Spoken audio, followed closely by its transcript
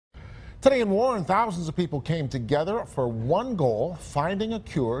Today in Warren, thousands of people came together for one goal: finding a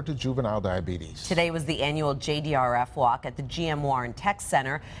cure to juvenile diabetes. Today was the annual JDRF walk at the GM Warren Tech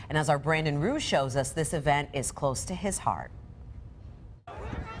Center, and as our Brandon Rue shows us, this event is close to his heart.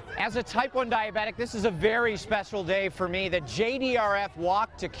 As a type 1 diabetic, this is a very special day for me, the JDRF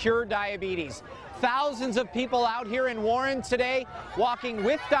Walk to Cure Diabetes. Thousands of people out here in Warren today walking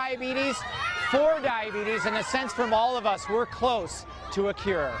with diabetes, for diabetes, and a sense from all of us we're close to a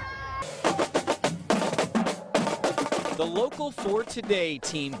cure. The Local 4 Today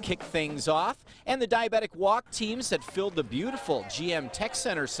team kicked things off, and the diabetic walk teams that filled the beautiful GM Tech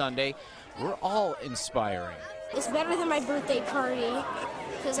Center Sunday were all inspiring. It's better than my birthday party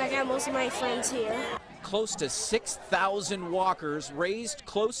because I got most of my friends here. Close to 6,000 walkers raised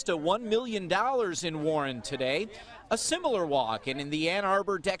close to $1 million in Warren today. A similar walk in the Ann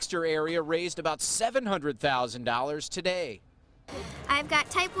Arbor-Dexter area raised about $700,000 today. I've got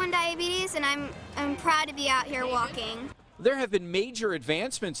type 1 diabetes, and I'm proud to be out here walking. There have been major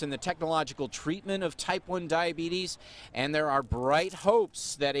advancements in the technological treatment of type 1 diabetes, and there are bright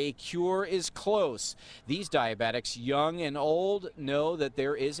hopes that a cure is close. These diabetics, young and old, know that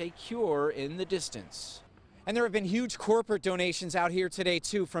there is a cure in the distance. And there have been huge corporate donations out here today,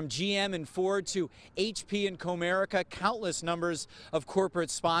 too, from GM and Ford to HP and Comerica, countless numbers of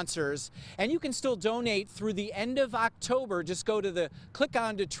corporate sponsors. And you can still donate through the end of October. Just go to the Click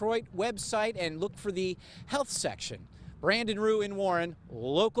on Detroit website and look for the health section. Brandon Rue in Warren,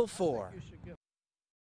 Local 4.